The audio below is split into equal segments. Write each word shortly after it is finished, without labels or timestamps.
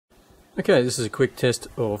Okay, this is a quick test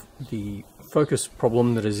of the focus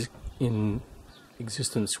problem that is in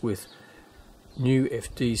existence with new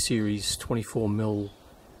FD series 24mm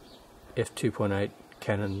f2.8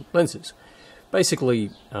 Canon lenses.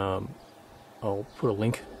 Basically, I'll put a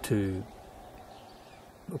link to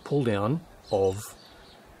a pull down of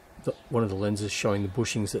one of the lenses showing the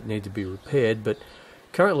bushings that need to be repaired, but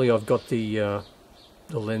currently I've got the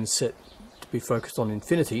lens set to be focused on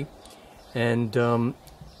infinity, and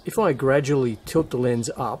if I gradually tilt the lens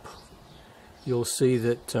up, you'll see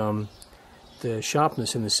that the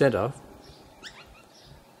sharpness in the center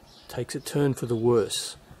takes a turn for the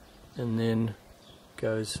worse and then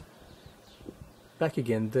goes back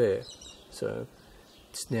again there. So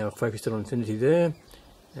it's now focused on infinity there,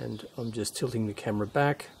 and I'm just tilting the camera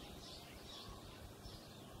back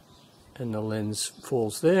and the lens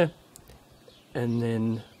falls there and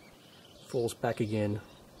then falls back again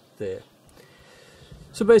there.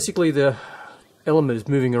 So basically the element is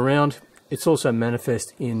moving around. It's also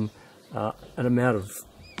manifest in an amount of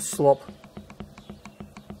slop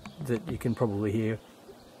that you can probably hear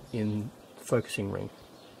in the focusing ring.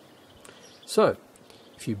 So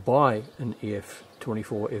if you buy an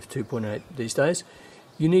EF24 f2.8 these days,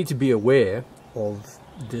 you need to be aware of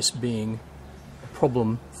this being a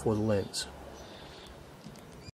problem for the lens.